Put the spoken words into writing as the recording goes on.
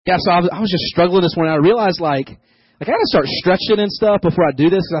Yeah, so I was just struggling this morning. I realized, like I got to start stretching and stuff before I do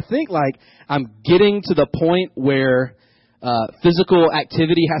this, because I think, like, I'm getting to the point where physical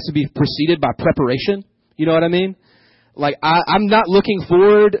activity has to be preceded by preparation. You know what I mean? Like, I'm not looking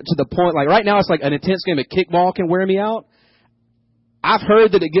forward to the point, like, right now it's like an intense game of kickball can wear me out. I've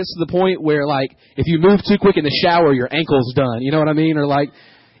heard that it gets to the point where, like, if you move too quick in the shower, your ankle's done. You know what I mean? Or, like,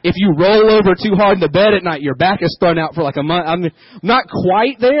 if you roll over too hard in the bed at night, your back is thrown out for like a month. I'm not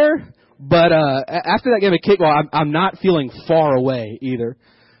quite there, but after that game of kickball, I'm not feeling far away either.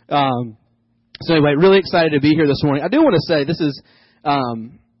 So anyway, really excited to be here this morning. I do want to say this is,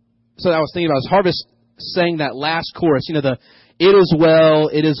 so I was thinking about, Harvest sang that last chorus, you know, the "It is well,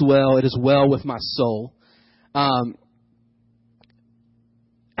 it is well, it is well with my soul." How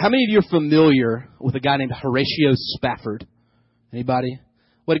many of you are familiar with a guy named Horatio Spafford? Anybody?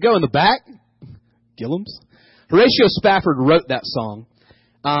 Way to go in the back. Gillums. Horatio Spafford wrote that song.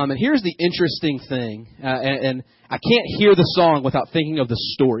 And here's the interesting thing. And I can't hear the song without thinking of the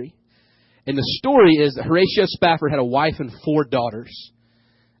story. And the story is that Horatio Spafford had a wife and 4 daughters.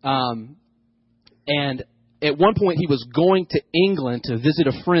 And at one point he was going to England to visit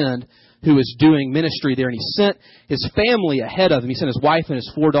a friend who was doing ministry there. And he sent his family ahead of him. He sent his wife and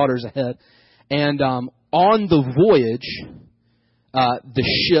his 4 daughters ahead. And on the voyage, the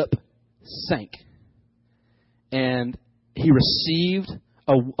ship sank. And he received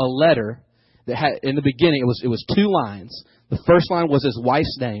a letter that had, in the beginning, it was 2 lines. The first line was his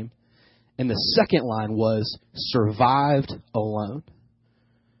wife's name, and the second line was "survived alone."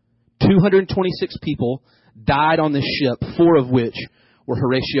 226 people died on this ship, 4 of which were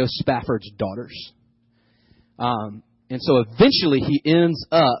Horatio Spafford's daughters. And so eventually he ends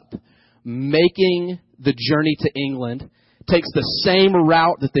up making the journey to England, takes the same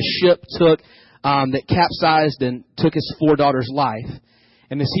route that the ship took that capsized and took his 4 daughters' life.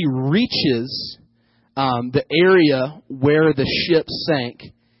 And as he reaches the area where the ship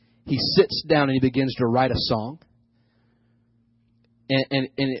sank, he sits down and he begins to write a song. And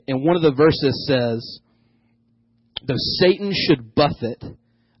one of the verses says, "Though Satan should buffet,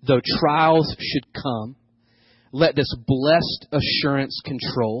 though trials should come, let this blessed assurance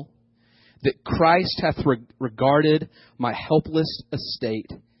control, that Christ hath regarded my helpless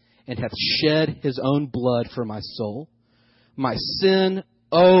estate, and hath shed his own blood for my soul. My sin,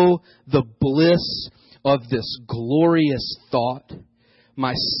 oh, the bliss of this glorious thought.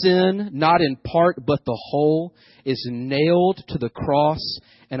 My sin, not in part but the whole, is nailed to the cross,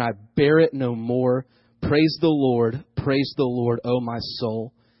 and I bear it no more. Praise the Lord, oh my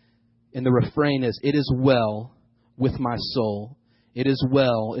soul." And the refrain is, "It is well with my soul. It is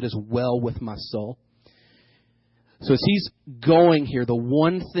well with my soul." So as he's going here, the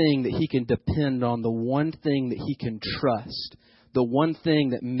one thing that he can depend on, the one thing that he can trust, the one thing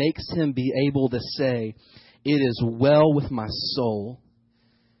that makes him be able to say, "It is well with my soul,"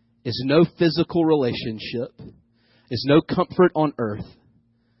 is no physical relationship, is no comfort on earth.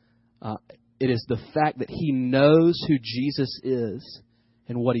 It is the fact that he knows who Jesus is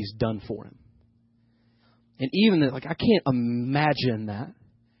and what he's done for him. And even that, like, I can't imagine that.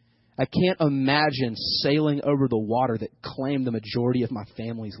 I can't imagine sailing over the water that claimed the majority of my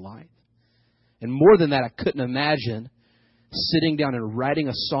family's life. And more than that, I couldn't imagine sitting down and writing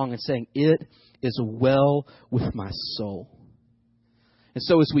a song and saying, "It is well with my soul." And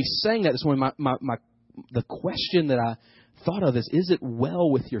so as we sang that this morning, the question that I thought of is it well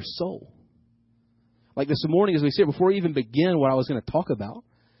with your soul? Like this morning, as we said, before we even begin what I was going to talk about,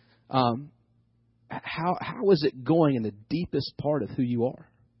 how is it going in the deepest part of who you are?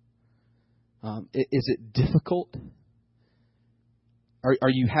 Is it difficult? Are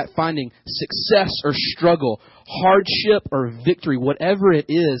you finding success or struggle, hardship or victory, whatever it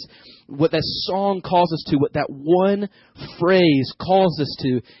is? What that song calls us to, what that one phrase calls us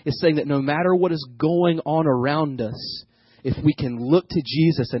to, is saying that no matter what is going on around us, if we can look to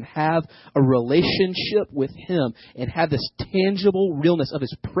Jesus and have a relationship with him and have this tangible realness of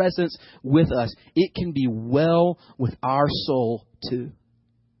his presence with us, it can be well with our soul too.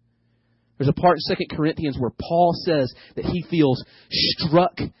 There's a part in 2 Corinthians where Paul says that he feels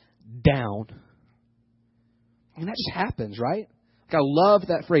struck down. And that just happens, right? Like, I love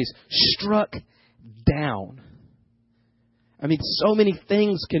that phrase, struck down. I mean, so many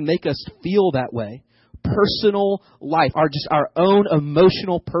things can make us feel that way. Personal life, our own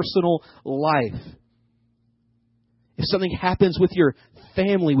emotional personal life. If something happens with your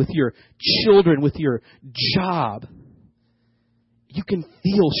family, with your children, with your job, you can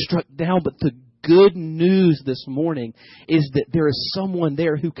feel struck down. But the good news this morning is that there is someone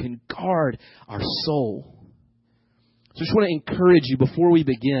there who can guard our soul. So I just want to encourage you before we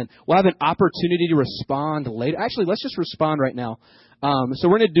begin. We'll have an opportunity to respond later. Actually, let's just respond right now. So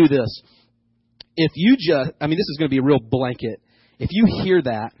we're going to do this. If you just, this is going to be a real blanket. If you hear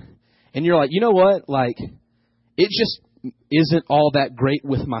that and you're like, you know what? Like, it just isn't all that great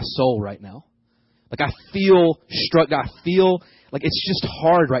with my soul right now. Like, I feel struck. I feel like it's just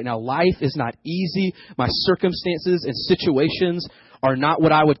hard right now. Life is not easy. My circumstances and situations are not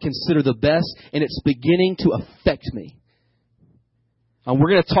what I would consider the best, and it's beginning to affect me. We're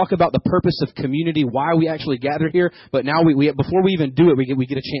going to talk about the purpose of community, why we actually gather here. But now, before we even do it, we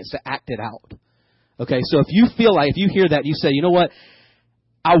get a chance to act it out. Okay, so if you hear that, you say, you know what?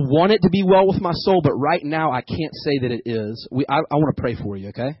 I want it to be well with my soul, but right now I can't say that it is. I want to pray for you.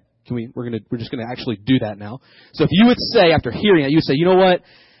 Okay, we're just going to actually do that now. So if you would say, after hearing it, you would say, you know what?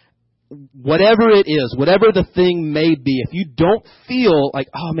 Whatever it is, whatever the thing may be, if you don't feel like,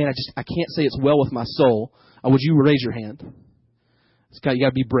 oh man, I can't say it's well with my soul, would you raise your hand? You got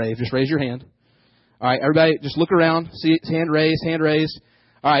to be brave. Just raise your hand. All right, everybody, just look around. See, hand raised, hand raised.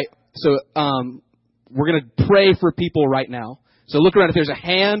 All right, so we're going to pray for people right now. So look around. If there's a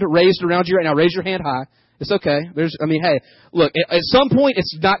hand raised around you right now, raise your hand high. It's okay. Hey, look, at some point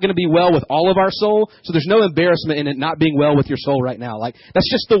it's not going to be well with all of our soul, so there's no embarrassment in it not being well with your soul right now. Like,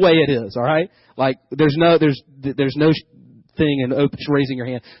 that's just the way it is, all right? Like, there's no thing in raising your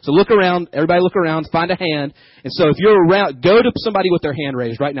hand. So look around, everybody look around, find a hand. And so if you're around, go to somebody with their hand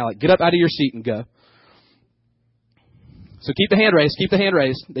raised right now. Like, get up out of your seat and go. So keep the hand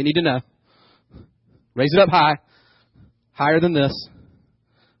raised. They need to know. Raise it up high. Higher than this.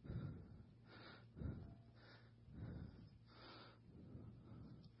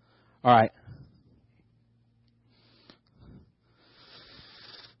 All right.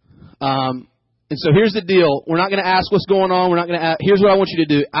 And so here's the deal. We're not going to ask what's going on. We're not going to. Here's what I want you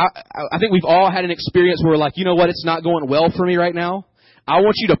to do. I think we've all had an experience where we're like, you know what? It's not going well for me right now. I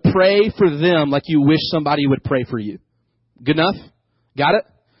want you to pray for them like you wish somebody would pray for you. Good enough? Got it?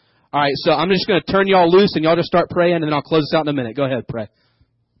 All right. So I'm just going to turn y'all loose and y'all just start praying, and then I'll close this out in a minute. Go ahead, pray.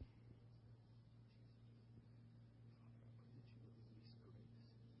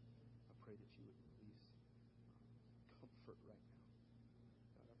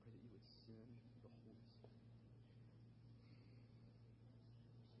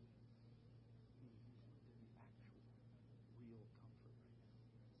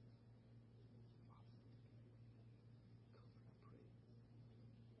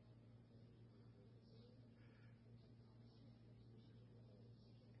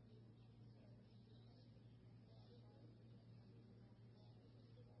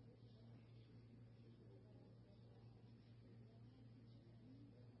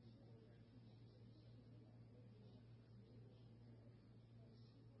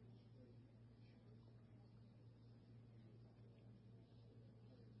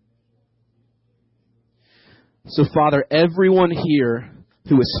 So, Father, everyone here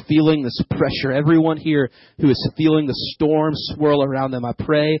who is feeling this pressure, everyone here who is feeling the storm swirl around them, I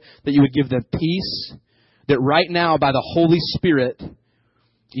pray that you would give them peace, that right now, by the Holy Spirit,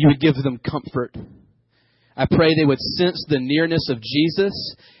 you would give them comfort. I pray they would sense the nearness of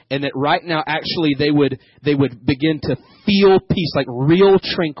Jesus, and that right now, actually, they would begin to feel peace, like real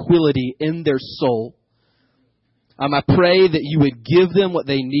tranquility in their soul. I pray that you would give them what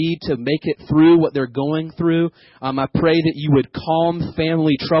they need to make it through what they're going through. I pray that you would calm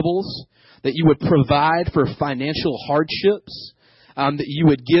family troubles, that you would provide for financial hardships, that you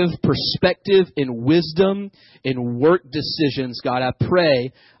would give perspective and wisdom in work decisions. God, I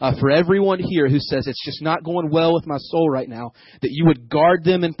pray for everyone here who says it's just not going well with my soul right now, that you would guard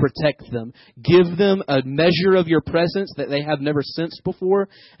them and protect them. Give them a measure of your presence that they have never sensed before.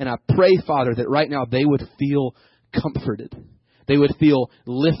 And I pray, Father, that right now they would feel comforted. They would feel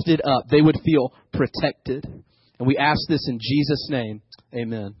lifted up. They would feel protected. And we ask this in Jesus' name.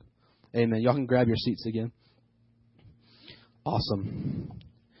 Amen. Amen. Y'all can grab your seats again. Awesome.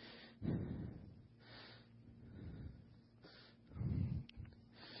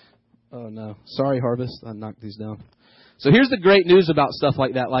 Oh, no. Sorry, Harvest. I knocked these down. So here's the great news about stuff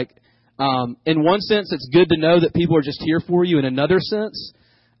like that. Like, in one sense, it's good to know that people are just here for you. In another sense,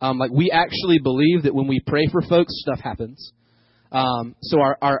 we actually believe that when we pray for folks, stuff happens. So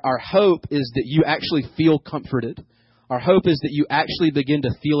our hope is that you actually feel comforted. Our hope is that you actually begin to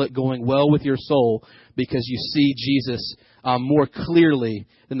feel it going well with your soul because you see Jesus more clearly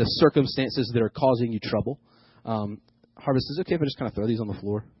than the circumstances that are causing you trouble. Harvest, is it okay if I just kind of throw these on the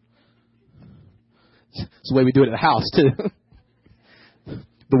floor? It's the way we do it at the house, too.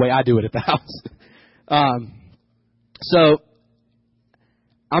 The way I do it at the house. So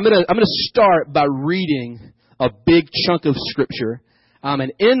I'm gonna start by reading a big chunk of Scripture.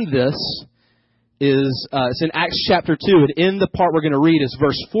 And in this is, it's in Acts chapter 2, and in the part we're going to read is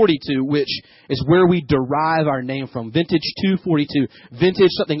verse 42, which is where we derive our name from. Vintage 242.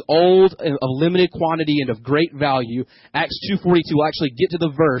 Vintage, something old, of limited quantity, and of great value. Acts 2:42 will actually get to the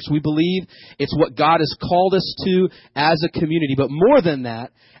verse. We believe it's what God has called us to as a community. But more than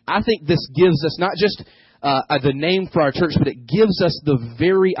that, I think this gives us not just the name for our church, but it gives us the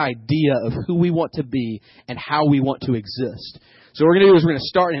very idea of who we want to be and how we want to exist. So what we're going to do is we're going to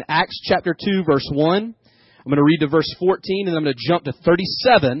start in Acts chapter 2, verse 1. I'm going to read to verse 14, and then I'm going to jump to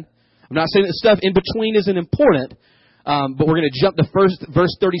 37. I'm not saying that stuff in between isn't important, but we're going to jump to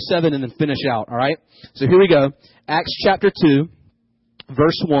verse 37 and then finish out, all right? So here we go. Acts chapter 2,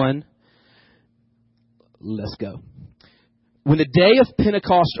 verse 1. Let's go. When the day of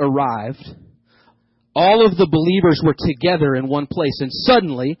Pentecost arrived, all of the believers were together in one place, and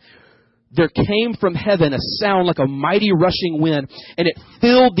suddenly there came from heaven a sound like a mighty rushing wind, and it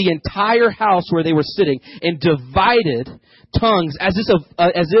filled the entire house where they were sitting, and divided tongues as if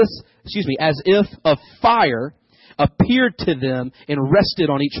a fire appeared to them and rested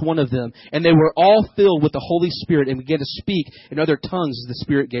on each one of them. And they were all filled with the Holy Spirit and began to speak in other tongues as the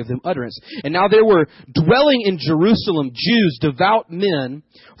Spirit gave them utterance. And now there were dwelling in Jerusalem Jews, devout men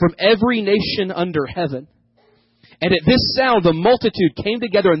from every nation under heaven. And at this sound, the multitude came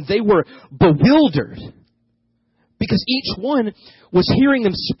together, and they were bewildered, because each one was hearing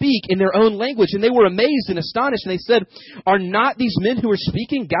them speak in their own language. And they were amazed and astonished. And they said, "Are not these men who are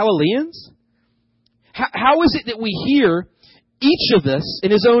speaking Galileans? How is it that we hear each of us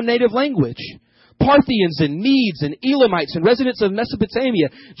in his own native language? Parthians and Medes and Elamites and residents of Mesopotamia,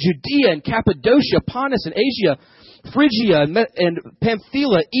 Judea and Cappadocia, Pontus and Asia, Phrygia and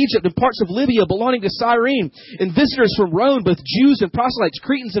Pamphylia, Egypt and parts of Libya belonging to Cyrene, and visitors from Rome, both Jews and proselytes,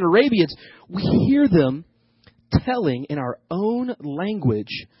 Cretans and Arabians. We hear them telling in our own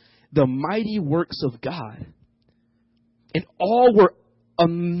language the mighty works of God." And all were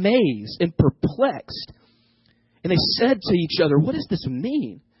amazed and perplexed. And they said to each other, "What does this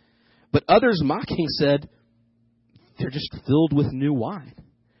mean?" But others mocking said, "They're just filled with new wine."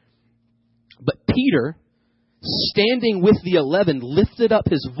 But Peter, standing with the 11, lifted up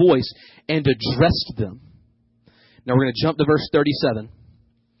his voice and addressed them. Now we're going to jump to verse 37.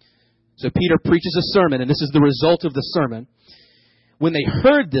 So Peter preaches a sermon, and this is the result of the sermon. When they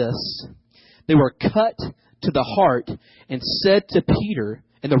heard this, they were cut to the heart and said to Peter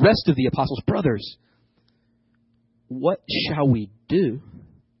and the rest of the apostles, "Brothers, what shall we do?"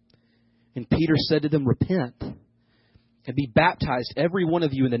 And Peter said to them, "Repent and be baptized, every one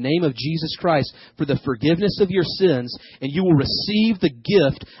of you, in the name of Jesus Christ for the forgiveness of your sins, and you will receive the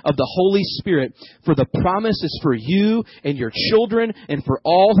gift of the Holy Spirit. For the promise is for you and your children and for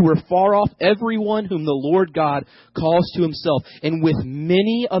all who are far off, everyone whom the Lord God calls to himself." And with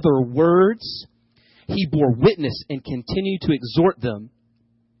many other words, he bore witness and continued to exhort them,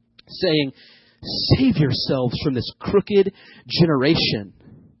 saying, "Save yourselves from this crooked generation."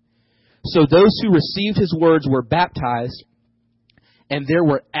 So those who received his words were baptized, and there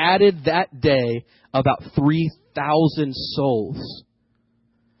were added that day about 3,000 souls.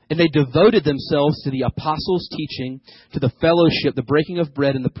 And they devoted themselves to the apostles' teaching, to the fellowship, the breaking of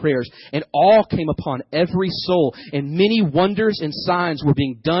bread, and the prayers. And all came upon every soul, and many wonders and signs were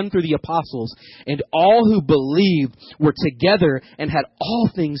being done through the apostles. And all who believed were together and had all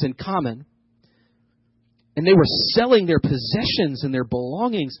things in common. And they were selling their possessions and their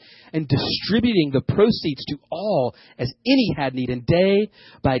belongings and distributing the proceeds to all as any had need. And day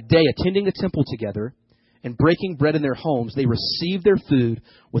by day, attending the temple together and breaking bread in their homes, they received their food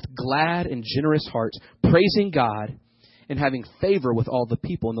with glad and generous hearts, praising God and having favor with all the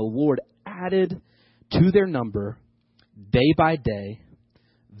people. And the Lord added to their number day by day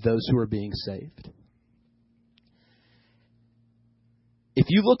those who are being saved. If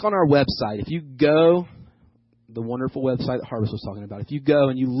you look on our website, if you go, the wonderful website that Harvest was talking about, if you go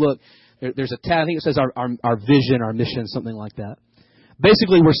and you look, there's a tab, I think it says our vision, our mission, something like that.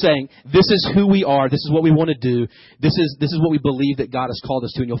 Basically, we're saying, this is who we are, this is what we want to do, this is what we believe that God has called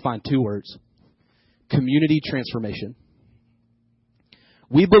us to, and you'll find two words: community transformation.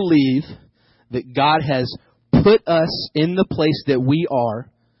 We believe that God has put us in the place that we are,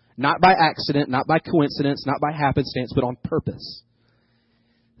 not by accident, not by coincidence, not by happenstance, but on purpose,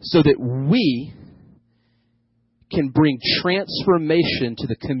 so that we can bring transformation to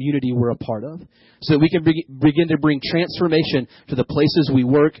the community we're a part of, so that we can begin to bring transformation to the places we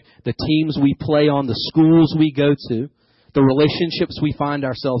work, the teams we play on, the schools we go to, the relationships we find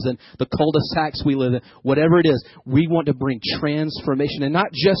ourselves in, the cul-de-sacs we live in, whatever it is. We want to bring transformation, and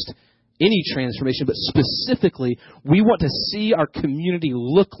not just any transformation, but specifically, we want to see our community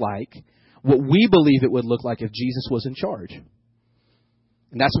look like what we believe it would look like if Jesus was in charge.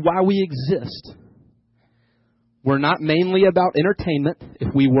 And that's why we exist. We're not mainly about entertainment.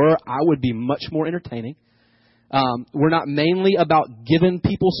 If we were, I would be much more entertaining. We're not mainly about giving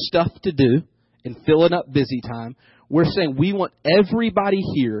people stuff to do and filling up busy time. We're saying we want everybody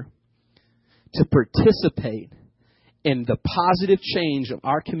here to participate in the positive change of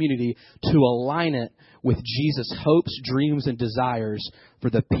our community to align it with Jesus' hopes, dreams, and desires for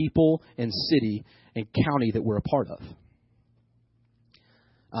the people and city and county that we're a part of.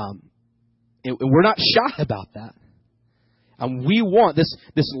 And we're not shy about that. We want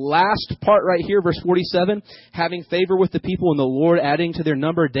this last part right here, verse 47, having favor with the people and the Lord adding to their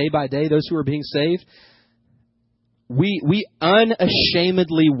number day by day those who are being saved. We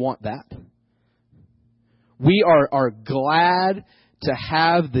unashamedly want that. We are glad to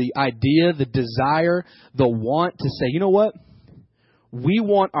have the idea, the desire, the want to say, you know what? We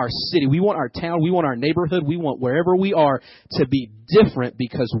want our city, we want our town, we want our neighborhood, we want wherever we are to be different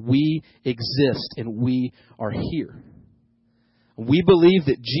because we exist and we are here. We believe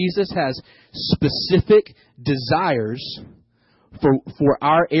that Jesus has specific desires for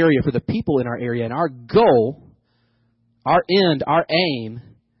our area, for the people in our area, and our goal, our end, our aim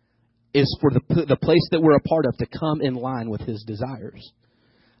is for the place that we're a part of to come in line with His desires.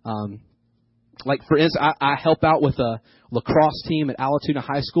 Like, for instance, I help out with a lacrosse team at Allatoona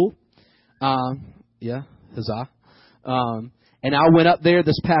High School. Huzzah. And I went up there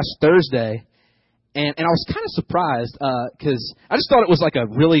this past Thursday, and I was kind of surprised because I just thought it was like a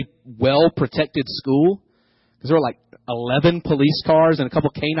really well-protected school because there were like 11 police cars and a couple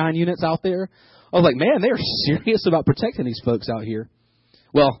K-9 units out there. I was like, man, they are serious about protecting these folks out here.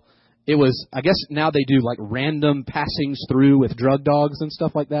 Well, it was, I guess now they do like random passings through with drug dogs and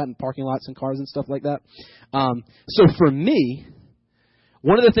stuff like that and parking lots and cars and stuff like that. So for me,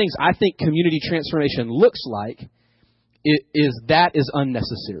 one of the things I think community transformation looks like is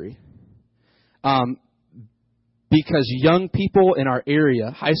unnecessary. Because young people in our area,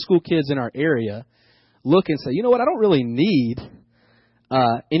 high school kids in our area, look and say, you know what, I don't really need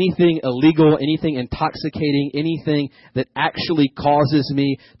anything illegal, anything intoxicating, anything that actually causes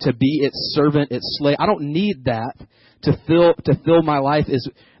me to be its servant, its slave. I don't need that to fill my life as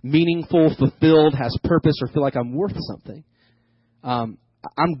meaningful, fulfilled, has purpose, or feel like I'm worth something.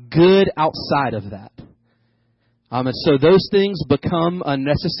 I'm good outside of that. And so those things become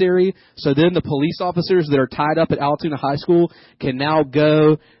unnecessary. So then the police officers that are tied up at Allatoona High School can now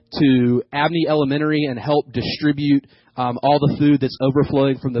go to Abney Elementary and help distribute all the food that's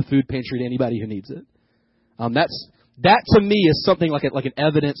overflowing from the food pantry to anybody who needs it. That to me is something like an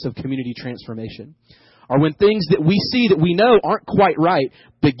evidence of community transformation. Or when things that we see that we know aren't quite right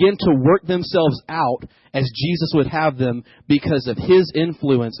begin to work themselves out as Jesus would have them because of His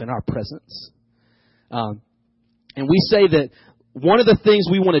influence in our presence. And we say that one of the things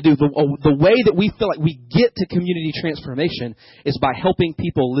we want to do, the way that we feel like we get to community transformation is by helping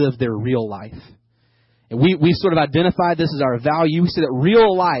people live their real life. And we sort of identified this as our value. We say that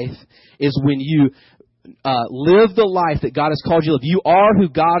real life is when you live the life that God has called you to live. You are who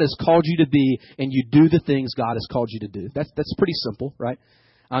God has called you to be, and you do the things God has called you to do. That's pretty simple, right?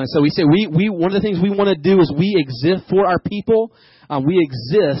 And so we say we one of the things we want to do is we exist for our people. We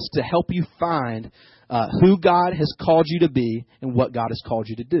exist to help you find who God has called you to be and what God has called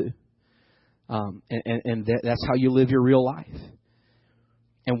you to do. And that's how you live your real life.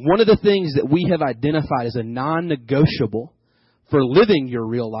 And one of the things that we have identified as a non-negotiable for living your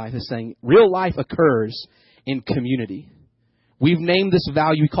real life is saying real life occurs in community. We've named this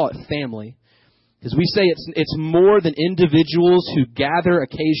value, we call it family. Because we say it's more than individuals who gather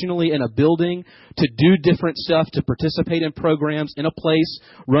occasionally in a building to do different stuff, to participate in programs in a place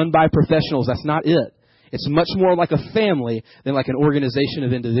run by professionals. That's not it. It's much more like a family than like an organization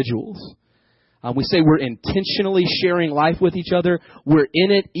of individuals. We say we're intentionally sharing life with each other. We're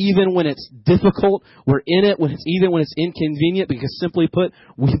in it even when it's difficult. We're in it even when it's inconvenient because simply put,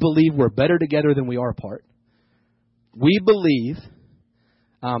 we believe we're better together than we are apart. We believe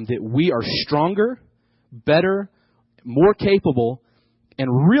that we are stronger, better, more capable, and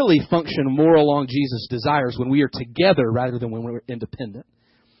really function more along Jesus' desires when we are together rather than when we're independent.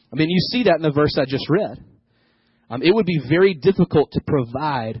 I mean, you see that in the verse I just read. It would be very difficult to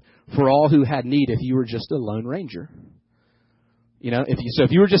provide for all who had need if you were just a lone ranger. You know,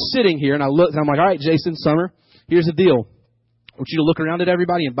 if you were just sitting here and I looked and I'm like, all right, Jason, Summer, here's the deal. I want you to look around at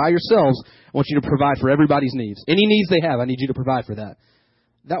everybody and by yourselves, I want you to provide for everybody's needs. Any needs they have, I need you to provide for that.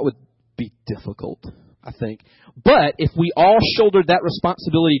 That would be difficult. I think. But if we all shouldered that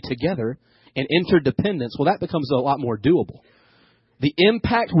responsibility together and interdependence, well, that becomes a lot more doable. The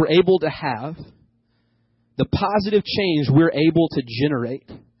impact we're able to have, the positive change we're able to generate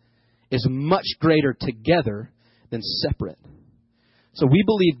is much greater together than separate. So we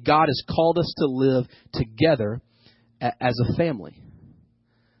believe God has called us to live together as a family.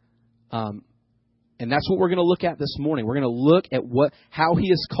 And that's what we're going to look at this morning. We're going to look at how He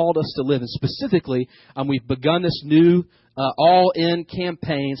has called us to live. And specifically, we've begun this new all-in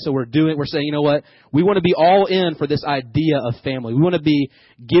campaign. So we're saying, you know what? We want to be all in for this idea of family. We want to be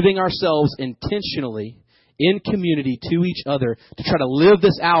giving ourselves intentionally in community to each other to try to live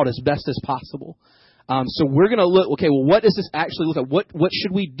this out as best as possible. So we're going to look, okay, well, what does this actually look like? What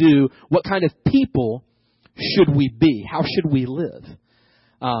should we do? What kind of people should we be? How should we live?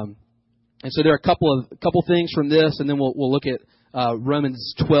 And so there are a couple things from this, and then we'll look at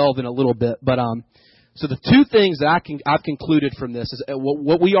Romans 12 in a little bit. But so the two things that I've concluded from this is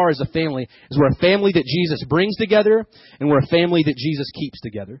what we are as a family is we're a family that Jesus brings together, and we're a family that Jesus keeps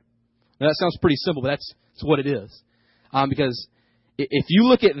together. Now, that sounds pretty simple, but that's what it is. Because if you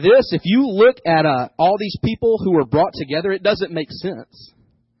look at this, if you look at all these people who were brought together, it doesn't make sense.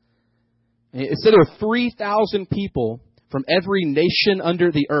 It said there were 3,000 people from every nation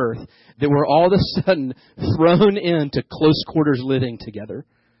under the earth that were all of a sudden thrown into close quarters living together.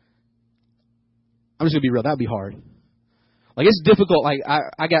 I'm just going to be real. That would be hard. Like, it's difficult. Like,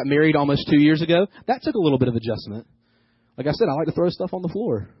 I got married almost 2 years ago. That took a little bit of adjustment. Like I said, I like to throw stuff on the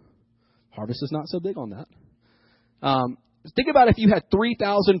floor. Harvest is not so big on that. Think about if you had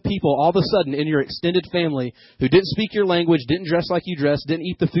 3,000 people all of a sudden in your extended family who didn't speak your language, didn't dress like you dressed, didn't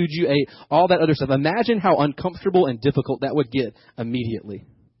eat the food you ate, all that other stuff. Imagine how uncomfortable and difficult that would get immediately.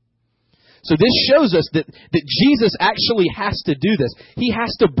 So this shows us that Jesus actually has to do this. He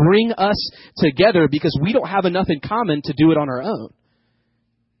has to bring us together because we don't have enough in common to do it on our own.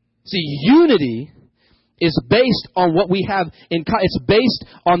 See, unity is based on what we have in common. It's based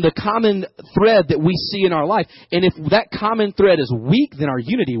on the common thread that we see in our life. And if that common thread is weak, then our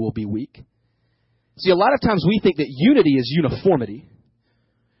unity will be weak. See, a lot of times we think that unity is uniformity.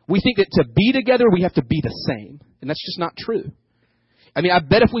 We think that to be together, we have to be the same. And that's just not true. I mean, I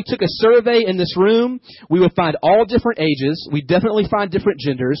bet if we took a survey in this room, we would find all different ages. We'd definitely find different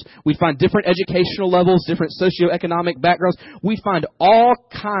genders. We'd find different educational levels, different socioeconomic backgrounds. We'd find all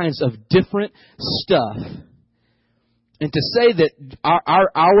kinds of different stuff. And to say that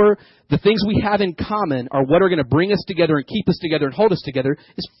the things we have in common are what are going to bring us together and keep us together and hold us together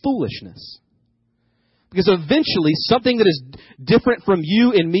is foolishness. Because eventually something that is different from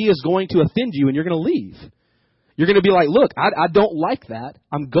you and me is going to offend you and you're going to leave. You're going to be like, look, I don't like that.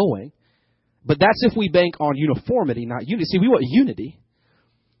 I'm going. But that's if we bank on uniformity, not unity. See, we want unity.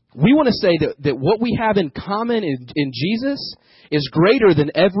 We want to say that what we have in common in Jesus is greater than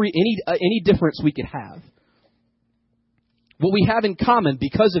any difference we could have. What we have in common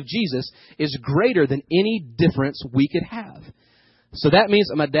because of Jesus is greater than any difference we could have. So that means,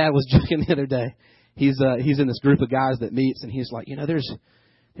 my dad was joking the other day. He's in this group of guys that meets, and he's like,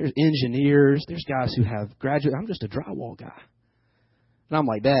 there's engineers, there's guys who have graduate. I'm just a drywall guy. And I'm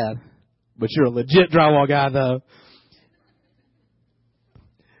like, Dad, but you're a legit drywall guy, though.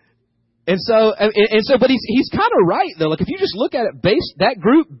 And so, but he's kind of right, though. Like, if you just look at it, that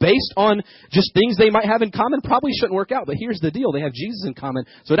group based on just things they might have in common probably shouldn't work out. But here's the deal. They have Jesus in common,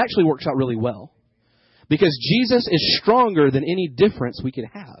 so it actually works out really well. Because Jesus is stronger than any difference we could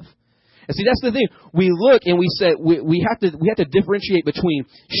have. And see, that's the thing. We look and we say we have to differentiate between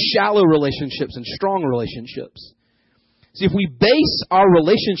shallow relationships and strong relationships. See, if we base our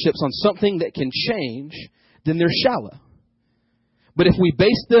relationships on something that can change, then they're shallow. But if we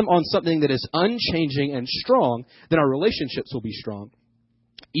base them on something that is unchanging and strong, then our relationships will be strong.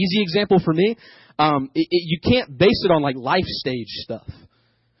 Easy example for me, you can't base it on like life stage stuff.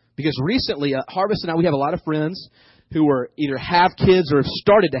 Because recently, Harvest and I, we have a lot of friends who are either have kids or have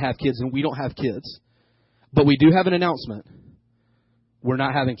started to have kids, and we don't have kids. But we do have an announcement. We're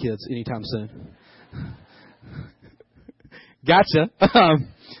not having kids anytime soon. Gotcha.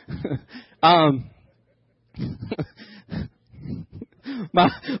 My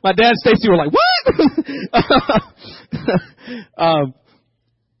dad and Stacy were like, what?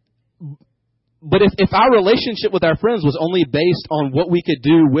 But if our relationship with our friends was only based on what we could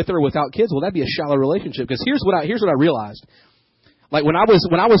do with or without kids, well, that'd be a shallow relationship. Because here's what I realized. Like when I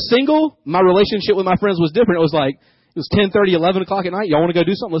was single, my relationship with my friends was different. It was 10:30, 11 o'clock at night. Y'all want to go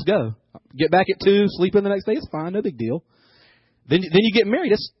do something? Let's go. Get back at 2, sleep in the next day. It's fine, no big deal. Then you get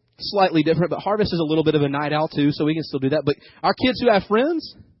married. It's slightly different, but Harvest is a little bit of a night owl too, so we can still do that. But our kids who have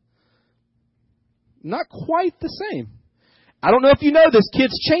friends, Not quite the same. I don't know if you know this,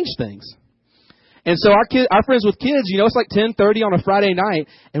 kids change things. And so our friends with kids, it's like 10:30 on a Friday night,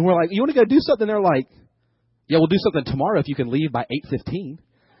 and we're like, you want to go do something? They're like, yeah, we'll do something tomorrow if you can leave by 8:15.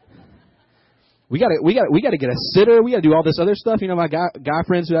 We got to get a sitter. We got to do all this other stuff. My guy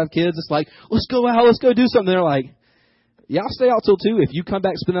friends who have kids, it's like, let's go out, let's go do something. They're like, yeah, I'll stay out till 2. If you come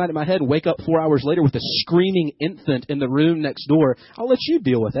back, spend the night in my head, and wake up 4 hours later with a screaming infant in the room next door, I'll let you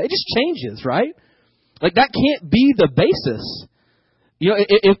deal with it. It just changes, right? Like, that can't be the basis.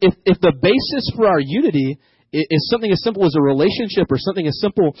 If the basis for our unity is something as simple as a relationship or something as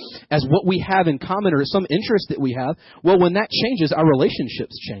simple as what we have in common or some interest that we have, well, when that changes, our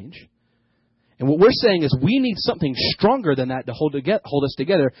relationships change. And what we're saying is we need something stronger than that to hold us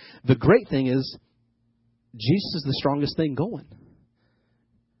together. The great thing is Jesus is the strongest thing going.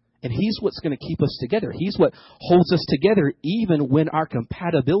 And He's what's going to keep us together. He's what holds us together even when our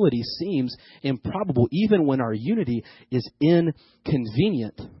compatibility seems improbable, even when our unity is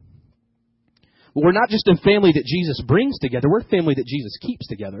inconvenient. But we're not just a family that Jesus brings together. We're a family that Jesus keeps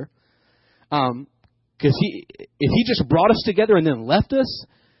together. Because if He just brought us together and then left us,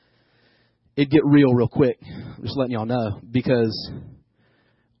 it'd get real quick. I'm just letting y'all know. Because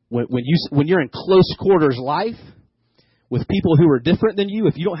when you're in close quarters life, with people who are different than you,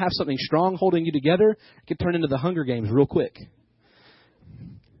 if you don't have something strong holding you together, it can turn into the Hunger Games real quick.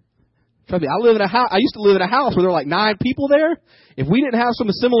 Trust me, I used to live in a house where there were like 9 people there. If we didn't have some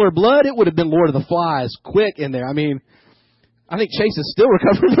similar blood, it would have been Lord of the Flies quick in there. I mean, I think Chase is still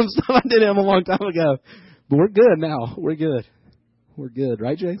recovering from stuff I did him a long time ago. But we're good now. We're good. We're good.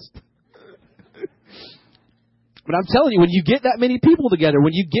 Right, Chase? But I'm telling you, when you get that many people together,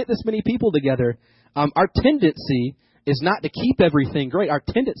 when you get this many people together, our tendency is not to keep everything great. Our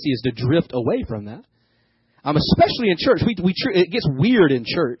tendency is to drift away from that. Especially in church. It gets weird in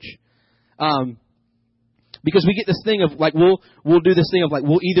church. Because we get this thing of like, we'll do this thing of like,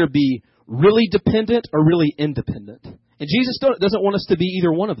 we'll either be really dependent or really independent. And Jesus doesn't want us to be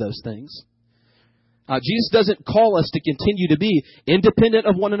either one of those things. Jesus doesn't call us to continue to be independent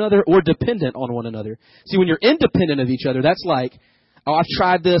of one another or dependent on one another. See, when you're independent of each other, that's like, oh, I've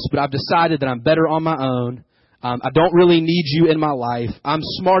tried this, but I've decided that I'm better on my own. I don't really need you in my life. I'm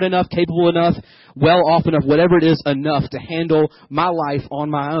smart enough, capable enough, well off enough, whatever it is, enough to handle my life on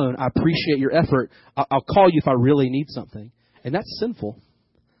my own. I appreciate your effort. I'll call you if I really need something. And that's sinful.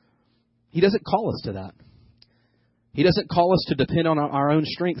 He doesn't call us to that. He doesn't call us to depend on our own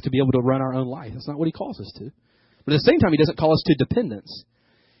strength to be able to run our own life. That's not what He calls us to. But at the same time, He doesn't call us to dependence.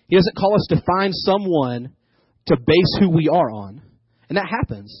 He doesn't call us to find someone to base who we are on. And that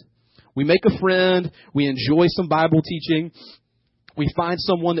happens. We make a friend, we enjoy some Bible teaching, we find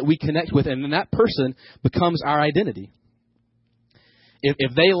someone that we connect with, and then that person becomes our identity.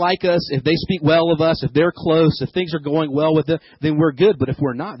 If they like us, if they speak well of us, if they're close, if things are going well with them, then we're good. But if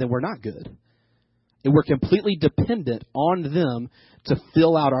we're not, then we're not good. And we're completely dependent on them to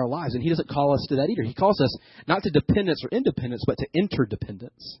fill out our lives. And He doesn't call us to that either. He calls us not to dependence or independence, but to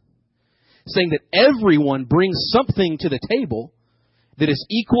interdependence. Saying that everyone brings something to the table that is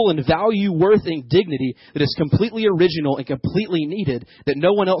equal in value, worth, and dignity, that is completely original and completely needed, that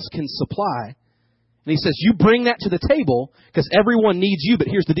no one else can supply. And He says, you bring that to the table because everyone needs you, but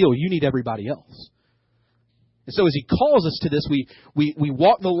here's the deal, you need everybody else. And so as He calls us to this, we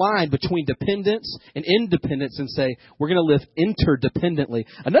walk the line between dependence and independence and say, we're going to live interdependently.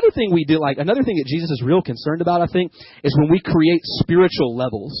 Another thing that Jesus is real concerned about, I think, is when we create spiritual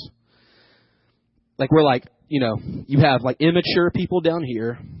levels. Like we're like, you have like immature people down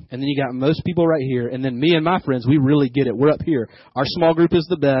here, and then you got most people right here, and then me and my friends, we really get it. We're up here. Our small group is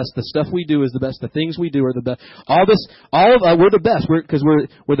the best. The stuff we do is the best. The things we do are the best. We're the best because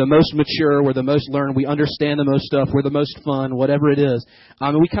we're the most mature. We're the most learned. We understand the most stuff. We're the most fun, whatever it is.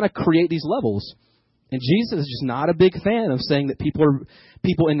 And we kind of create these levels. And Jesus is just not a big fan of saying that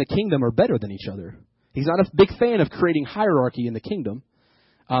people in the kingdom are better than each other. He's not a big fan of creating hierarchy in the kingdom.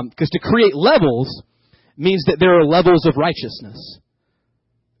 Because to create levels means that there are levels of righteousness.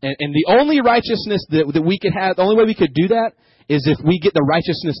 And the only righteousness that we could have, the only way we could do that is if we get the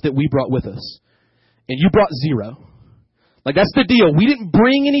righteousness that we brought with us. And you brought 0. Like, that's the deal. We didn't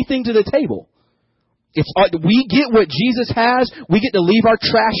bring anything to the table. We get what Jesus has. We get to leave our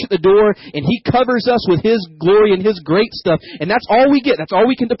trash at the door, and He covers us with His glory and His great stuff. And that's all we get. That's all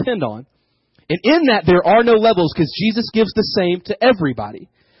we can depend on. And in that, there are no levels because Jesus gives the same to everybody.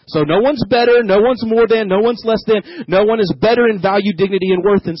 So no one's better, no one's more than, no one's less than, no one is better in value, dignity, and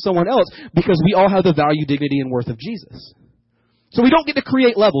worth than someone else because we all have the value, dignity, and worth of Jesus. So we don't get to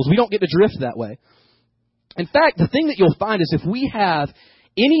create levels. We don't get to drift that way. In fact, the thing that you'll find is if we have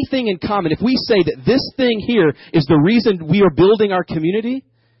anything in common, if we say that this thing here is the reason we are building our community,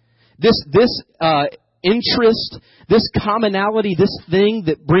 this interest, this commonality, this thing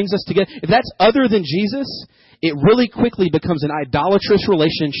that brings us together, if that's other than Jesus, it really quickly becomes an idolatrous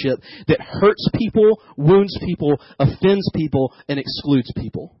relationship that hurts people, wounds people, offends people, and excludes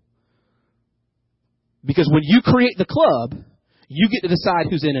people. Because when you create the club, you get to decide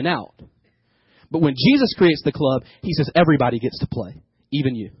who's in and out. But when Jesus creates the club, he says everybody gets to play,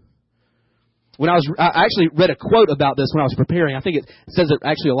 even you. I actually read a quote about this when I was preparing. I think it says it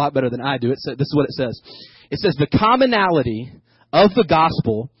actually a lot better than I do. This is what it says. It says, the commonality of the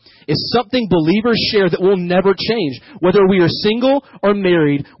gospel is something believers share that will never change, whether we are single or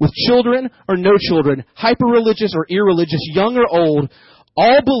married, with children or no children, hyper-religious or irreligious, young or old.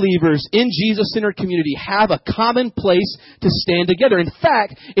 All believers in Jesus-centered community have a common place to stand together. In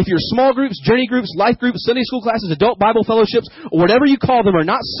fact, if your small groups, journey groups, life groups, Sunday school classes, adult Bible fellowships, or whatever you call them are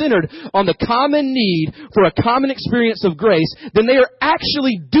not centered on the common need for a common experience of grace, then they are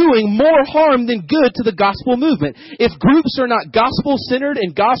actually doing more harm than good to the gospel movement. If groups are not gospel-centered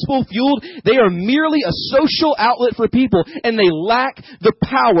and gospel-fueled, they are merely a social outlet for people, and they lack the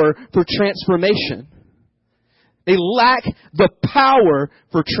power for transformation. They lack the power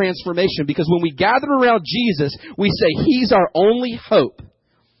for transformation, because when we gather around Jesus, we say He's our only hope.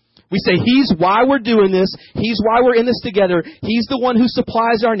 We say He's why we're doing this. He's why we're in this together. He's the one who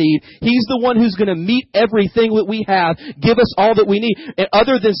supplies our need. He's the one who's going to meet everything that we have, give us all that we need, and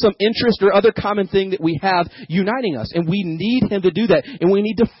other than some interest or other common thing that we have uniting us. And we need Him to do that, and we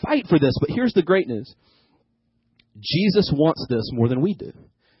need to fight for this. But here's the great news. Jesus wants this more than we do.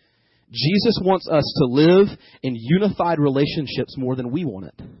 Jesus wants us to live in unified relationships more than we want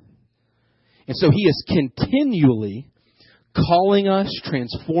it. And so He is continually calling us,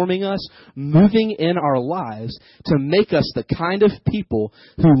 transforming us, moving in our lives to make us the kind of people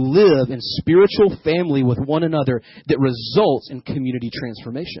who live in spiritual family with one another that results in community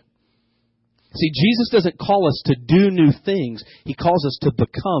transformation. See, Jesus doesn't call us to do new things. He calls us to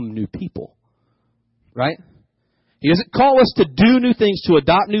become new people. Right? He doesn't call us to do new things, to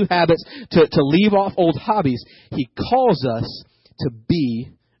adopt new habits, to leave off old hobbies. He calls us to be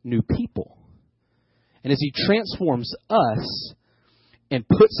new people. And as He transforms us and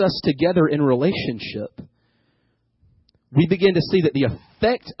puts us together in relationship, we begin to see that the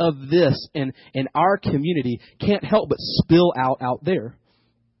effect of this in our community can't help but spill out there.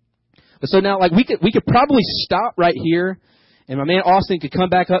 So now, like, we could probably stop right here, and my man Austin could come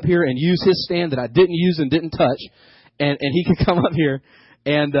back up here and use his stand that I didn't use and didn't touch, and he could come up here,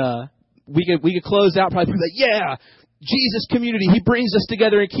 and we could close out probably like, yeah, Jesus community, He brings us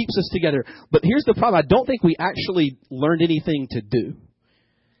together and keeps us together. But here's the problem. I don't think we actually learned anything to do.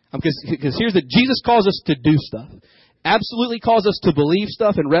 Because here's Jesus calls us to do stuff. Absolutely calls us to believe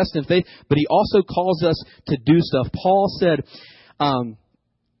stuff and rest in faith, but He also calls us to do stuff. Paul said,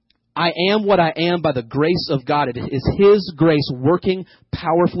 I am what I am by the grace of God. It is His grace working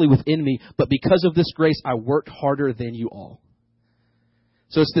powerfully within me, but because of this grace, I worked harder than you all.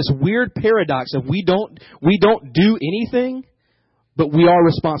 So it's this weird paradox of we don't do anything, but we are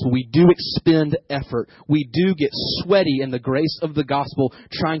responsible. We do expend effort. We do get sweaty in the grace of the gospel,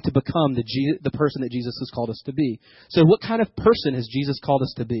 trying to become the person that Jesus has called us to be. So what kind of person has Jesus called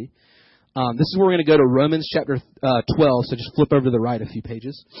us to be? This is where we're going to go to Romans chapter 12. So just flip over to the right a few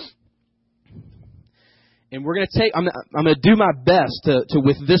pages. And we're going to I'm going to do my best to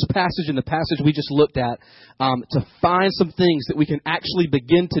with this passage and the passage we just looked at, to find some things that we can actually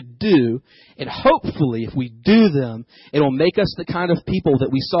begin to do. And hopefully, if we do them, it'll make us the kind of people that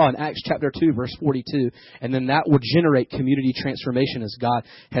we saw in Acts chapter 2, verse 42. And then that will generate community transformation as God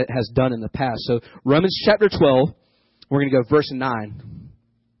has done in the past. So Romans chapter 12, we're going to go verse 9.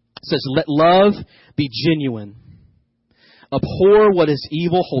 It says, let love be genuine. Abhor what is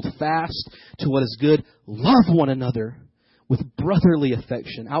evil, hold fast to what is good. Love one another with brotherly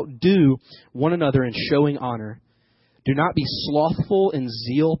affection. Outdo one another in showing honor. Do not be slothful in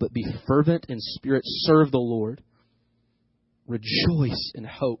zeal, but be fervent in spirit. Serve the Lord. Rejoice in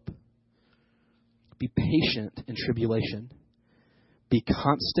hope. Be patient in tribulation. Be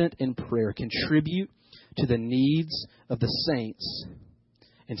constant in prayer. Contribute to the needs of the saints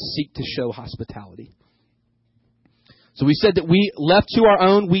and seek to show hospitality. So we said that we left to our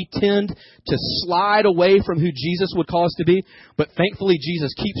own, we tend to slide away from who Jesus would call us to be. But thankfully,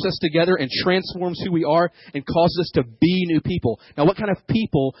 Jesus keeps us together and transforms who we are and causes us to be new people. Now, what kind of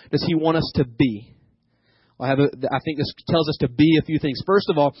people does He want us to be? I think this tells us to be a few things. First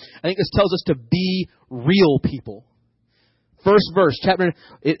of all, I think this tells us to be real people. First verse, chapter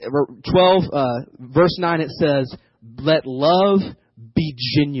 12, verse 9, it says, let love be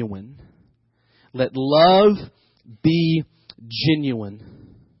genuine. Let love be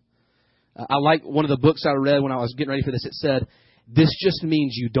genuine. I like one of the books I read when I was getting ready for this. It said, this just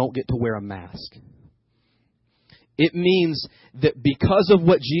means you don't get to wear a mask. It means that because of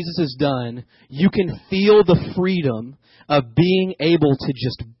what Jesus has done, you can feel the freedom of being able to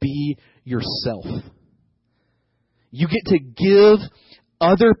just be yourself. You get to give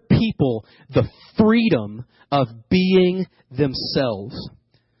other people the freedom of being themselves.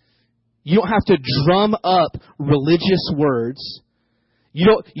 You don't have to drum up religious words. You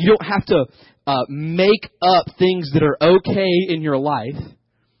don't have to make up things that are okay in your life.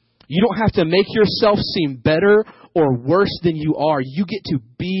 You don't have to make yourself seem better or worse than you are. You get to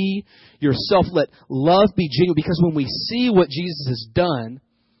be yourself. Let love be genuine. Because when we see what Jesus has done,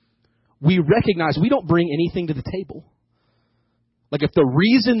 we recognize we don't bring anything to the table. Like if the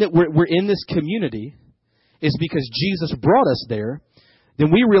reason that we're in this community is because Jesus brought us there,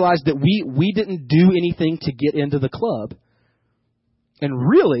 then we realize that we didn't do anything to get into the club. And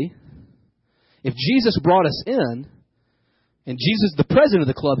really, if Jesus brought us in, and Jesus is the president of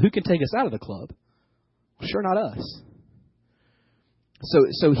the club, who can take us out of the club? Sure, not us.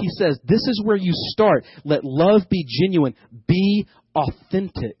 So he says, this is where you start. Let love be genuine. Be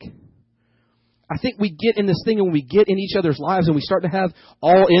authentic. I think we get in this thing, and when we get in each other's lives and we start to have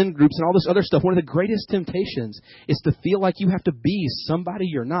all-in groups and all this other stuff, one of the greatest temptations is to feel like you have to be somebody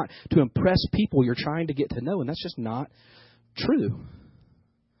you're not to impress people you're trying to get to know, and that's just not true.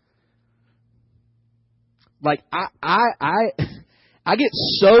 Like, I get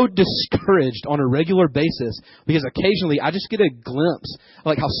so discouraged on a regular basis because occasionally I just get a glimpse of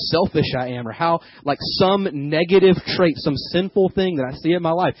like how selfish I am or how like some negative trait, some sinful thing that I see in my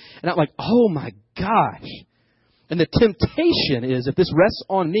life. And I'm like, oh my gosh. And the temptation is, if this rests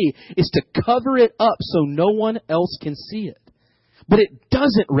on me, is to cover it up so no one else can see it. But it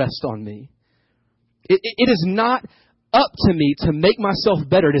doesn't rest on me. It is not up to me to make myself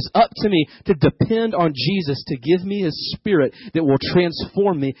better. It is up to me to depend on Jesus to give me His Spirit that will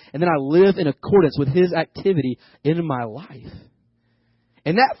transform me, and then I live in accordance with His activity in my life.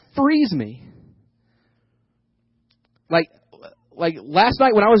 And that frees me. Like last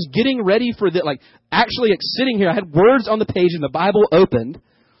night when I was getting ready for actually sitting here, I had words on the page and the Bible opened.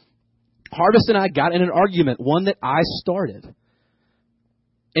 Harvest and I got in an argument, one that I started.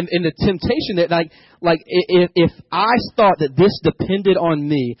 And the temptation that if I thought that this depended on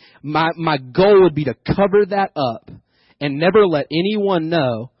me, my goal would be to cover that up and never let anyone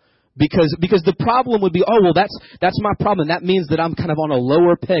know, because the problem would be, oh well, that's my problem. That means that I'm kind of on a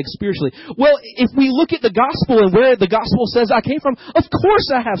lower peg spiritually. Well, if we look at the gospel and where the gospel says I came from, of course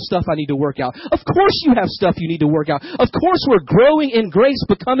I have stuff I need to work out. Of course you have stuff you need to work out. Of course we're growing in grace,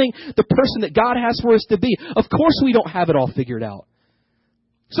 becoming the person that God has for us to be. Of course we don't have it all figured out.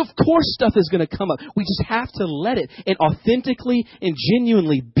 So, of course, stuff is going to come up. We just have to let it and authentically and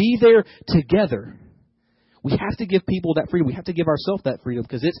genuinely be there together. We have to give people that freedom. We have to give ourselves that freedom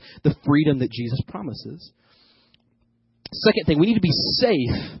because it's the freedom that Jesus promises. Second thing, we need to be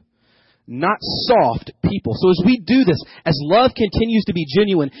safe, not soft people. So as we do this, as love continues to be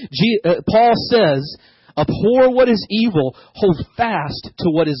genuine, Paul says, abhor what is evil, hold fast to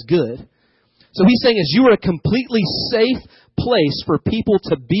what is good. So he's saying, as you are a completely safe place for people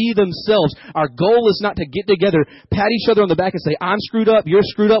to be themselves. Our goal is not to get together, pat each other on the back and say, I'm screwed up, you're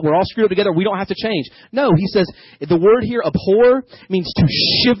screwed up, we're all screwed up together, we don't have to change. No, he says, the word here, abhor, means to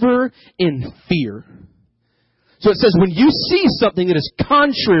shiver in fear. So it says, when you see something that is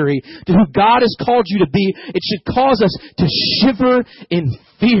contrary to who God has called you to be, it should cause us to shiver in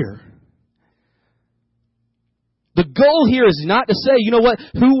fear. The goal here is not to say, you know what,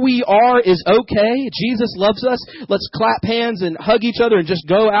 who we are is okay. Jesus loves us. Let's clap hands and hug each other and just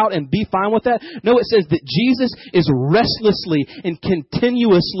go out and be fine with that. No, it says that Jesus is restlessly and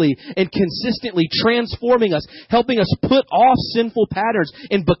continuously and consistently transforming us, helping us put off sinful patterns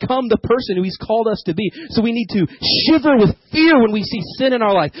and become the person who He's called us to be. So we need to shiver with fear when we see sin in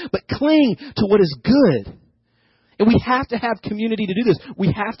our life, but cling to what is good. And we have to have community to do this.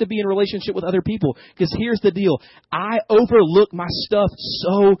 We have to be in relationship with other people. Because here's the deal. I overlook my stuff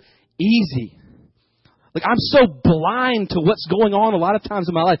so easy. Like, I'm so blind to what's going on a lot of times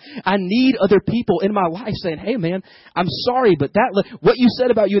in my life. I need other people in my life saying, hey man, I'm sorry, but what you said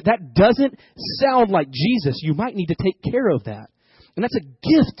about you, that doesn't sound like Jesus. You might need to take care of that. And that's a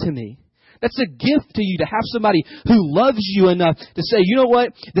gift to me. That's a gift to you to have somebody who loves you enough to say, you know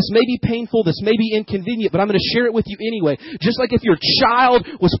what, this may be painful, this may be inconvenient, but I'm going to share it with you anyway. Just like if your child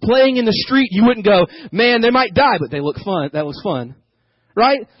was playing in the street, you wouldn't go, man, they might die, but they look fun. That looks fun.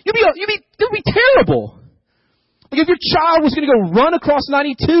 Right? You'd be terrible. Like if your child was going to go run across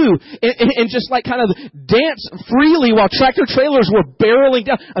 92 and just like kind of dance freely while tractor trailers were barreling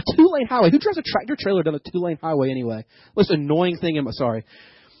down a 2-lane highway. Who drives a tractor trailer down a 2-lane highway anyway? Most annoying thing sorry.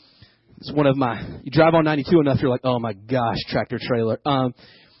 It's one of you drive on 92 enough, you're like, oh my gosh, tractor trailer.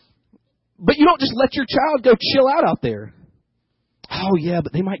 But you don't just let your child go chill out there. Oh yeah,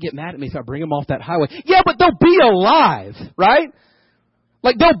 but they might get mad at me if I bring them off that highway. Yeah, but they'll be alive, right?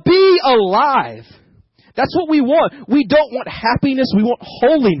 Like they'll be alive. That's what we want. We don't want happiness. We want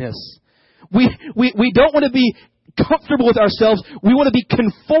holiness. We don't want to be comfortable with ourselves. We want to be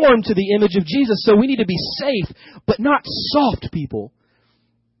conformed to the image of Jesus. So we need to be safe, but not soft people.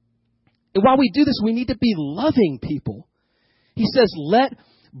 And while we do this, we need to be loving people. He says, let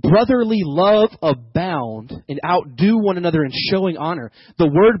brotherly love abound and outdo one another in showing honor. The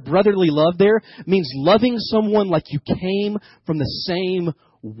word brotherly love there means loving someone like you came from the same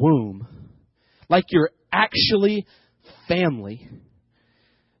womb. Like you're actually family.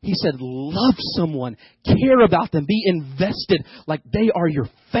 He said, love someone, care about them, be invested like they are your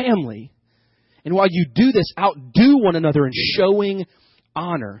family. And while you do this, outdo one another in showing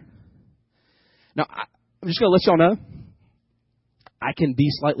honor. Now, I'm just going to let y'all know, I can be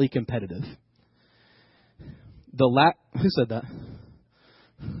slightly competitive. Who said that?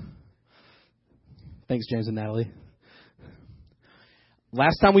 Thanks, James and Natalie.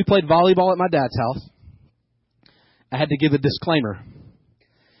 Last time we played volleyball at my dad's house, I had to give a disclaimer.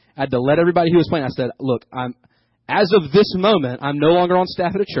 I had to let everybody who was playing, I said, look, as of this moment, I'm no longer on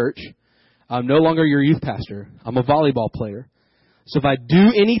staff at a church. I'm no longer your youth pastor. I'm a volleyball player. So if I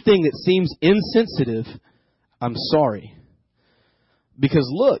do anything that seems insensitive, I'm sorry. Because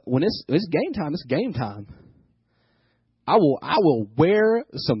look, when it's game time, it's game time. I will wear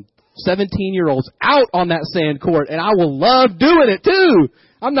some 17-year-olds out on that sand court, and I will love doing it too.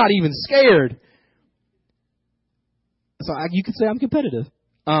 I'm not even scared. So you could say I'm competitive.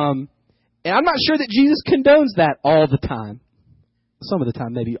 And I'm not sure that Jesus condones that all the time. Some of the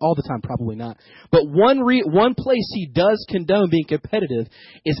time, maybe. All the time, probably not. But one place he does condone being competitive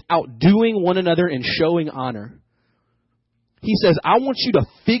is outdoing one another and showing honor. He says, I want you to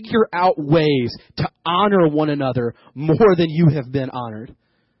figure out ways to honor one another more than you have been honored.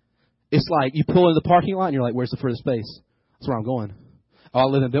 It's like you pull into the parking lot and you're like, where's the furthest space? That's where I'm going. Oh, I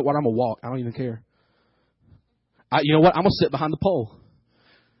live in Bitwater. I'm going to walk. I don't even care. You know what? I'm going to sit behind the pole.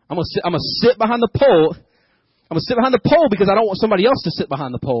 I'm going to sit behind the pole. I'm going to sit behind the pole because I don't want somebody else to sit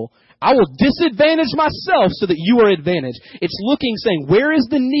behind the pole. I will disadvantage myself so that you are advantaged. It's looking, saying, where is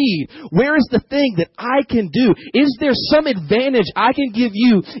the need? Where is the thing that I can do? Is there some advantage I can give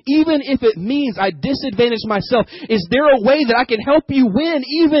you, even if it means I disadvantage myself? Is there a way that I can help you win,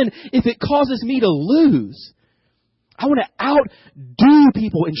 even if it causes me to lose? I want to outdo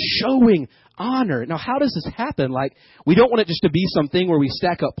people in showing honor. Now, how does this happen? Like, we don't want it just to be something where we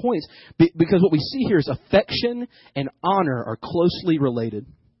stack up points, because what we see here is affection and honor are closely related.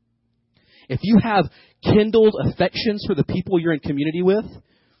 If you have kindled affections for the people you're in community with,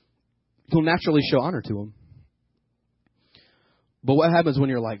 you'll naturally show honor to them. But what happens when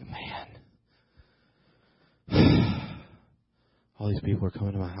you're like, man, all these people are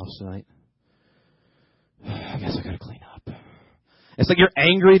coming to my house tonight. I guess I got to clean up. It's like you're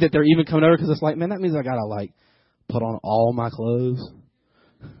angry that they're even coming over because it's like, man, that means I got to like put on all my clothes.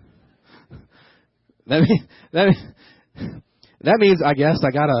 That means I guess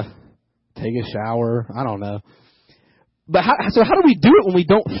I got to take a shower. I don't know. But how do we do it when we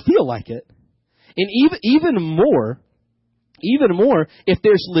don't feel like it? And even more, if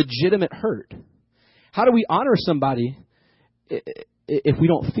there's legitimate hurt. How do we honor somebody if we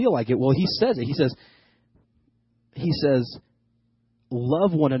don't feel like it? Well, he says it. He says,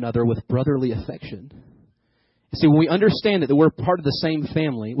 love one another with brotherly affection. See, when we understand that we're part of the same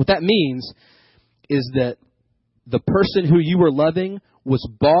family, what that means is that the person who you were loving was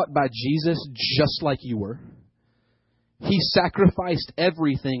bought by Jesus just like you were. He sacrificed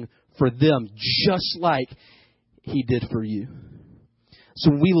everything for them just like he did for you.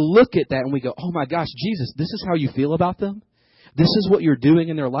 So when we look at that and we go, oh my gosh, Jesus, this is how you feel about them? This is what you're doing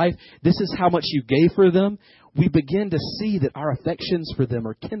in their life? This is how much you gave for them? We begin to see that our affections for them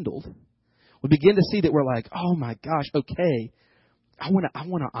are kindled. We begin to see that we're like, oh my gosh, okay, I want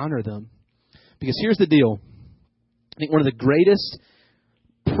to honor them. Because here's the deal. I think one of the greatest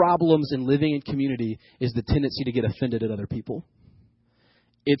problems in living in community is the tendency to get offended at other people.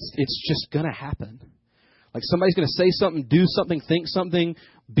 It's just going to happen. Like somebody's going to say something, do something, think something,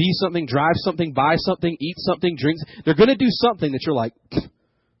 be something, drive something, buy something, eat something, drink. They're going to do something that you're like,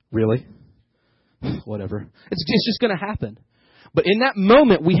 really? Whatever. It's just going to happen. But in that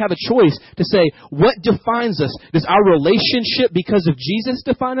moment, we have a choice to say, what defines us? Does our relationship because of Jesus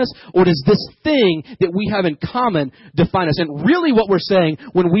define us? Or does this thing that we have in common define us? And really what we're saying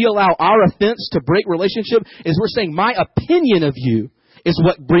when we allow our offense to break relationship is we're saying, my opinion of you is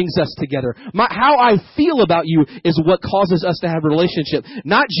what brings us together. How I feel about you is what causes us to have a relationship.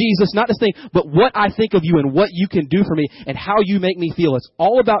 Not Jesus, not this thing, but what I think of you and what you can do for me and how you make me feel. It's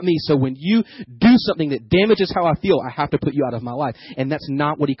all about me. So when you do something that damages how I feel, I have to put you out of my life. And that's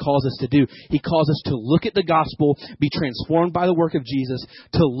not what he calls us to do. He calls us to look at the gospel, be transformed by the work of Jesus,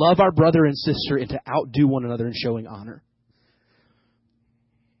 to love our brother and sister, and to outdo one another in showing honor.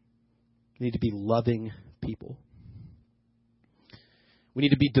 We need to be loving people. We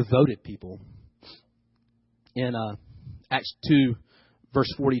need to be devoted people. In Acts 2,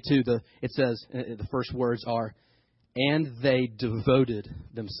 verse 42, it says, the first words are, and they devoted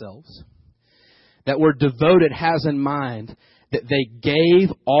themselves. That word devoted has in mind that they gave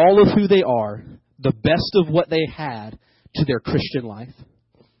all of who they are, the best of what they had, to their Christian life.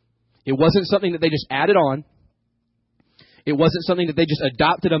 It wasn't something that they just added on. It wasn't something that they just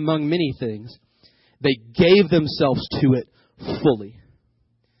adopted among many things. They gave themselves to it fully.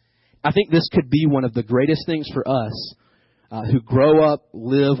 I think this could be one of the greatest things for us who grow up,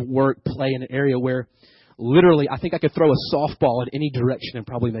 live, work, play in an area where literally I think I could throw a softball in any direction and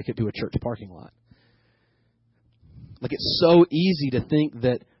probably make it to a church parking lot. Like, it's so easy to think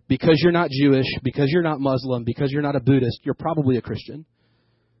that because you're not Jewish, because you're not Muslim, because you're not a Buddhist, you're probably a Christian.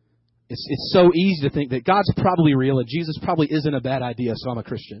 It's so easy to think that God's probably real and Jesus probably isn't a bad idea, so I'm a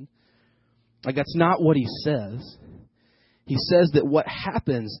Christian. Like, that's not what he says. He says that what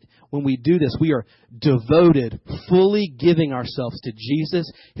happens when we do this, we are devoted, fully giving ourselves to Jesus,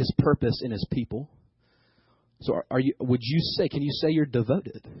 his purpose, and his people. So can you say you're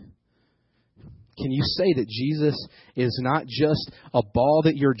devoted? Can you say that Jesus is not just a ball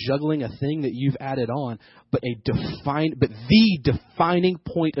that you're juggling, a thing that you've added on, but the defining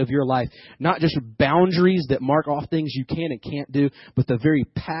point of your life? Not just boundaries that mark off things you can and can't do, but the very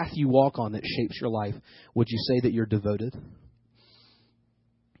path you walk on that shapes your life. Would you say that you're devoted?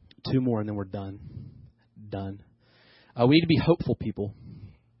 2 more and then we're done. We need to be hopeful people.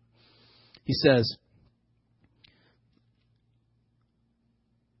 He says,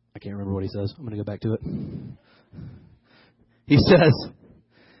 I can't remember what he says. I'm going to go back to it. He says,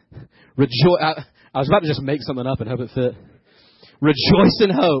 rejoice. I was about to just make something up and hope it fit. Rejoice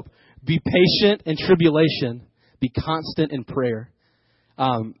in hope. Be patient in tribulation. Be constant in prayer.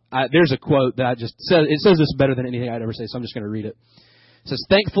 There's a quote that it says this better than anything I'd ever say, so I'm just going to read it. It says,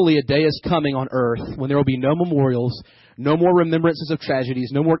 thankfully a day is coming on earth when there will be no memorials, no more remembrances of tragedies,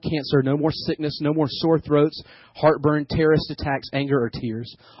 no more cancer, no more sickness, no more sore throats, heartburn, terrorist attacks, anger, or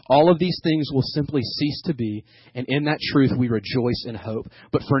tears. All of these things will simply cease to be, and in that truth we rejoice in hope.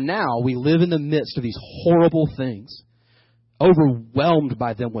 But for now, we live in the midst of these horrible things, overwhelmed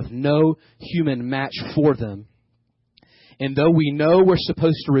by them with no human match for them. And though we know we're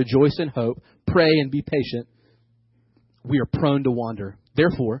supposed to rejoice in hope, pray, and be patient, we are prone to wander.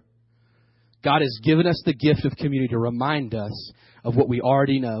 Therefore, God has given us the gift of community to remind us of what we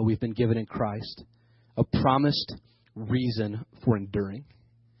already know we've been given in Christ, a promised reason for enduring.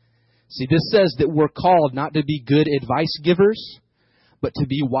 See, this says that we're called not to be good advice givers, but to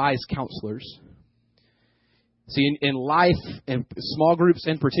be wise counselors. See, in life, and small groups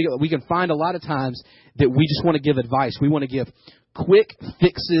in particular, we can find a lot of times that we just want to give advice. We want to give quick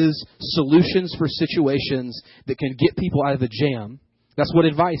fixes, solutions for situations that can get people out of a jam. That's what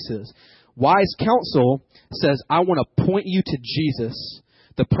advice is. Wise counsel says, I want to point you to Jesus,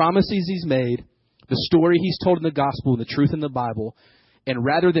 the promises he's made, the story he's told in the gospel, and the truth in the Bible. And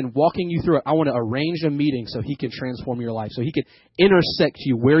rather than walking you through it, I want to arrange a meeting so he can transform your life, so he can intersect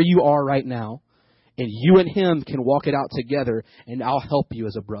you where you are right now, and you and him can walk it out together, and I'll help you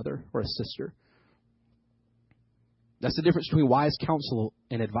as a brother or a sister. That's the difference between wise counsel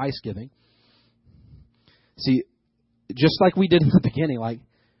and advice giving. See, just like we did in the beginning,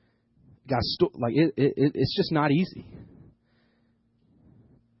 it's just not easy.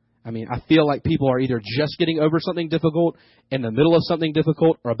 I mean, I feel like people are either just getting over something difficult, in the middle of something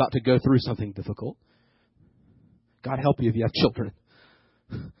difficult, or about to go through something difficult. God help you if you have children.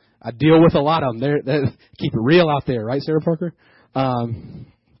 I deal with a lot of them. They keep it real out there, right, Sarah Parker?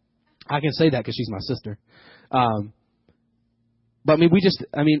 I can say that because she's my sister. But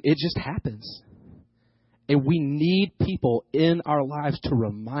it just happens. And we need people in our lives to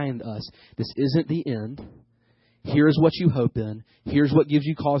remind us this isn't the end. Here's what you hope in. Here's what gives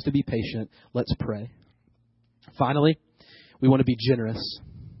you cause to be patient. Let's pray. Finally, we want to be generous.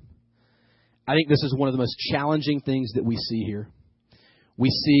 I think this is one of the most challenging things that we see here. We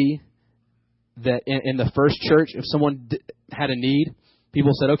see that in the first church, if someone had a need,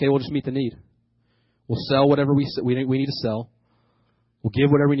 people said, okay, we'll just meet the need. We'll sell whatever we need to sell. We'll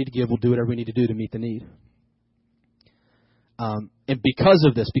give whatever we need to give. We'll do whatever we need to do to meet the need. And because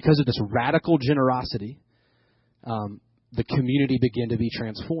of this radical generosity, the community began to be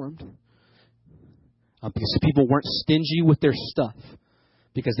transformed. Because people weren't stingy with their stuff.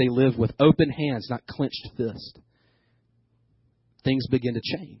 Because they lived with open hands, not clenched fists. Things began to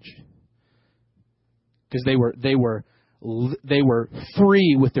change. Because they were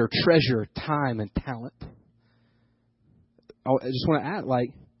free with their treasure, time, and talent. I just want to ask,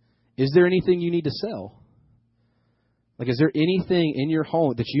 is there anything you need to sell? Is there anything in your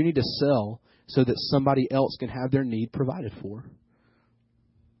home that you need to sell so that somebody else can have their need provided for?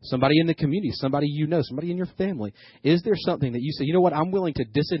 Somebody in the community, somebody you know, somebody in your family. Is there something that you say, you know what, I'm willing to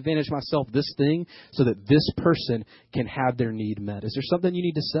disadvantage myself this thing so that this person can have their need met? Is there something you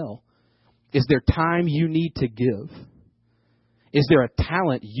need to sell? Is there time you need to give? Is there a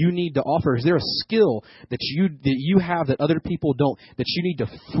talent you need to offer? Is there a skill that you have that other people don't, that you need to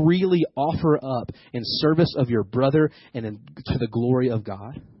freely offer up in service of your brother and to the glory of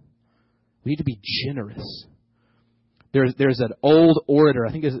God? We need to be generous. There's an old orator,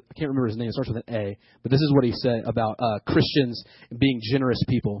 I can't remember his name, it starts with an A, but this is what he said about Christians being generous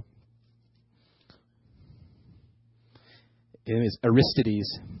people. It is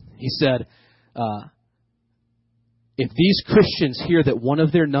Aristides. He said, if these Christians hear that one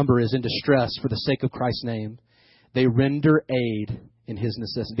of their number is in distress for the sake of Christ's name, they render aid in his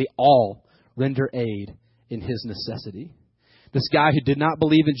necessity. They all render aid in his necessity. This guy who did not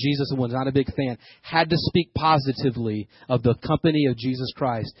believe in Jesus and was not a big fan had to speak positively of the company of Jesus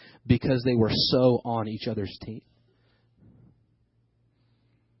Christ because they were so on each other's team.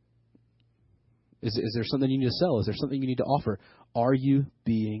 Is there something you need to sell? Is there something you need to offer? Are you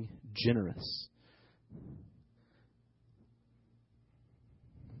being generous?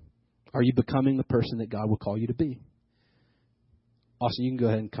 Are you becoming the person that God will call you to be? Austin, you can go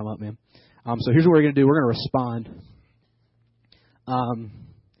ahead and come up, man. So here's what we're going to do. We're going to respond.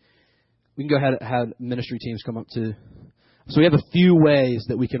 We can go ahead and have ministry teams come up too. So we have a few ways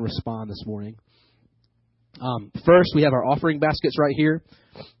that we can respond this morning. First, we have our offering baskets right here.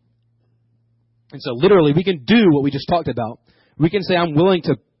 And so literally we can do what we just talked about. We can say, I'm willing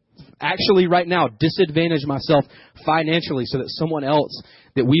to actually right now disadvantage myself financially so that someone else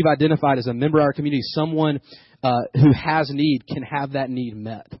that we've identified as a member of our community, someone who has need, can have that need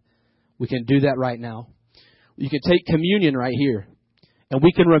met. We can do that right now. You can take communion right here, and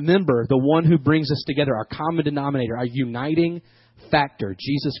we can remember the one who brings us together, our common denominator, our uniting factor,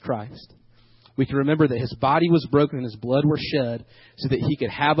 Jesus Christ. We can remember that his body was broken and his blood were shed so that he could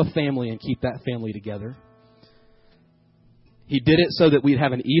have a family and keep that family together. He did it so that we'd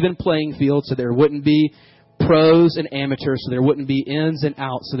have an even playing field, so there wouldn't be pros and amateurs, so there wouldn't be ins and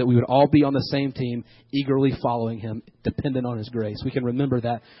outs, so that we would all be on the same team, eagerly following him, dependent on his grace. We can remember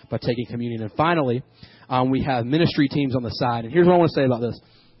that by taking communion. And finally, we have ministry teams on the side. And here's what I want to say about this.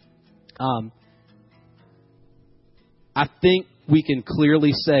 I think we can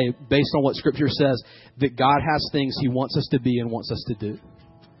clearly say, based on what Scripture says, that God has things he wants us to be and wants us to do.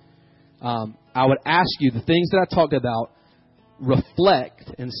 I would ask you, the things that I talked about,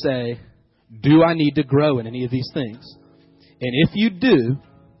 reflect and say, do I need to grow in any of these things? And if you do,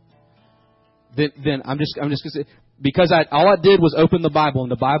 then I'm just going to say, because all I did was open the Bible,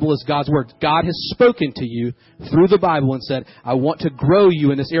 and the Bible is God's Word. God has spoken to you through the Bible and said, I want to grow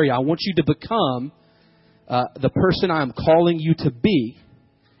you in this area. I want you to become the person I'm calling you to be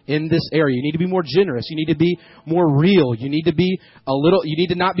in this area. You need to be more generous. You need to be more real. You need to be you need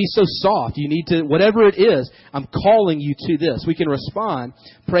to not be so soft. You need to, whatever it is, I'm calling you to this. We can respond,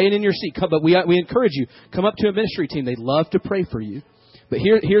 praying in your seat. But we encourage you, come up to a ministry team. They'd love to pray for you. But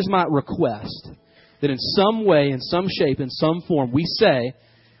here's my request, that in some way, in some shape, in some form, we say,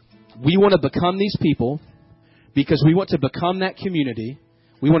 we want to become these people because we want to become that community.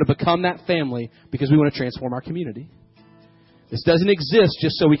 We want to become that family because we want to transform our community. This doesn't exist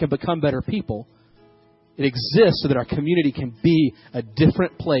just so we can become better people. It exists so that our community can be a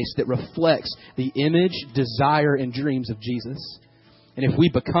different place that reflects the image, desire, and dreams of Jesus. And if we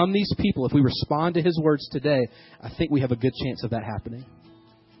become these people, if we respond to his words today, I think we have a good chance of that happening.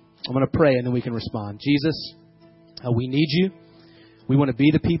 I'm going to pray and then we can respond. Jesus, we need you. We want to be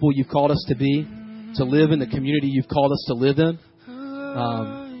the people you've called us to be, to live in the community you've called us to live in,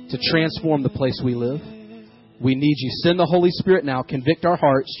 to transform the place we live. We need you. Send the Holy Spirit now. Convict our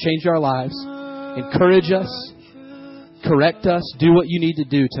hearts. Change our lives. Encourage us. Correct us. Do what you need to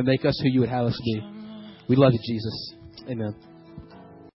do to make us who you would have us be. We love you, Jesus. Amen.